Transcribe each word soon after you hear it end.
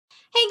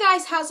Hey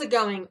guys, how's it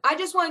going? I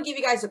just want to give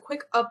you guys a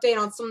quick update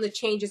on some of the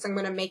changes I'm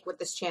going to make with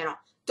this channel.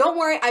 Don't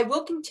worry, I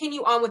will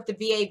continue on with the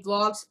VA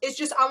vlogs. It's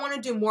just I want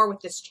to do more with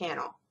this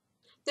channel.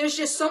 There's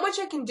just so much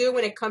I can do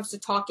when it comes to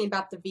talking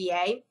about the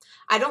VA.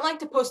 I don't like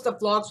to post up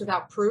vlogs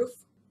without proof.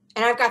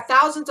 And I've got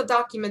thousands of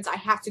documents I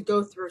have to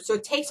go through, so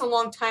it takes a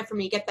long time for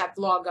me to get that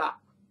vlog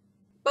up.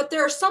 But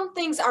there are some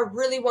things I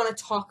really want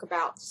to talk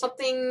about.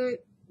 Something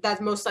that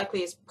most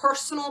likely is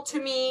personal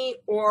to me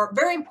or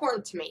very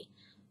important to me.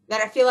 That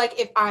I feel like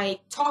if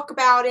I talk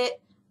about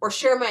it or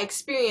share my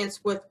experience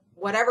with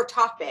whatever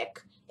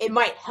topic, it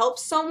might help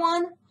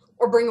someone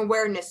or bring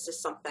awareness to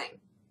something.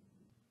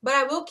 But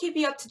I will keep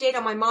you up to date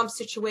on my mom's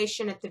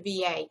situation at the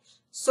VA.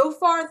 So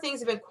far, things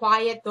have been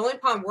quiet. The only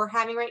problem we're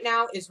having right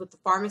now is with the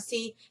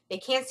pharmacy. They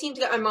can't seem to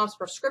get my mom's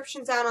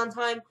prescriptions out on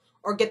time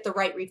or get the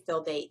right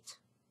refill date.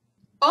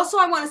 Also,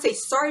 I want to say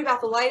sorry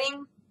about the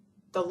lighting.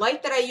 The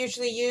light that I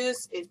usually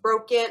use is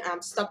broken and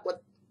I'm stuck with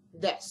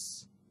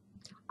this.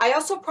 I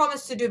also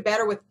promised to do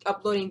better with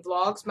uploading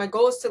vlogs. My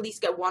goal is to at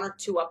least get 1 or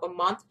 2 up a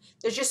month.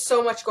 There's just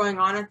so much going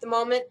on at the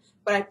moment,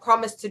 but I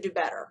promise to do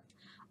better.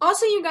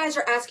 Also, you guys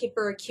are asking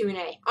for a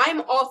Q&A.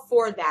 I'm all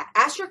for that.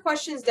 Ask your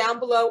questions down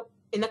below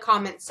in the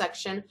comments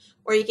section,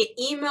 or you can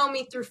email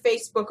me through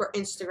Facebook or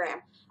Instagram.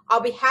 I'll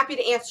be happy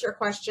to answer your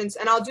questions,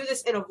 and I'll do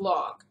this in a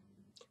vlog.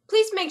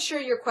 Please make sure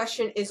your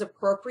question is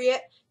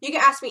appropriate. You can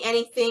ask me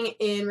anything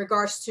in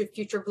regards to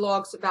future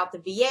vlogs about the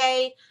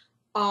VA,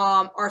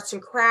 arts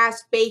and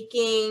crafts,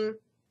 baking.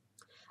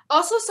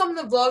 Also, some of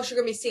the vlogs you're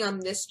going to be seeing on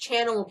this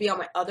channel will be on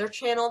my other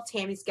channel,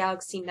 Tammy's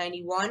Galaxy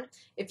 91.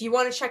 If you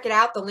want to check it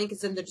out, the link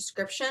is in the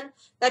description.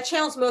 That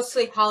channel is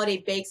mostly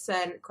holiday bakes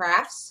and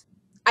crafts.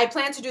 I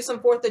plan to do some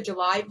 4th of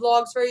July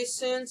vlogs very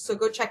soon, so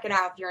go check it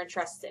out if you're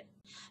interested.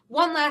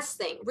 One last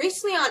thing.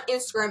 Recently on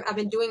Instagram, I've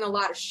been doing a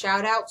lot of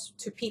shout-outs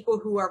to people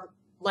who are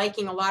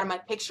liking a lot of my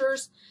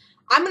pictures.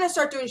 I'm going to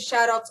start doing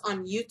shout-outs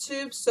on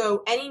YouTube,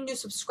 so any new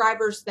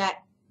subscribers that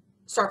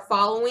start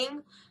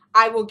following,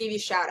 I will give you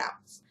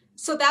shout-outs.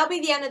 So that'll be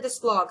the end of this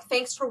vlog.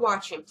 Thanks for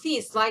watching.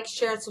 Please like,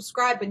 share, and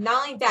subscribe. But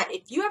not only that,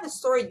 if you have a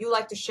story you'd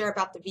like to share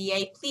about the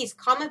VA, please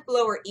comment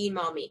below or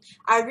email me.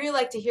 I'd really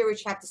like to hear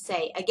what you have to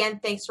say. Again,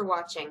 thanks for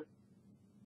watching.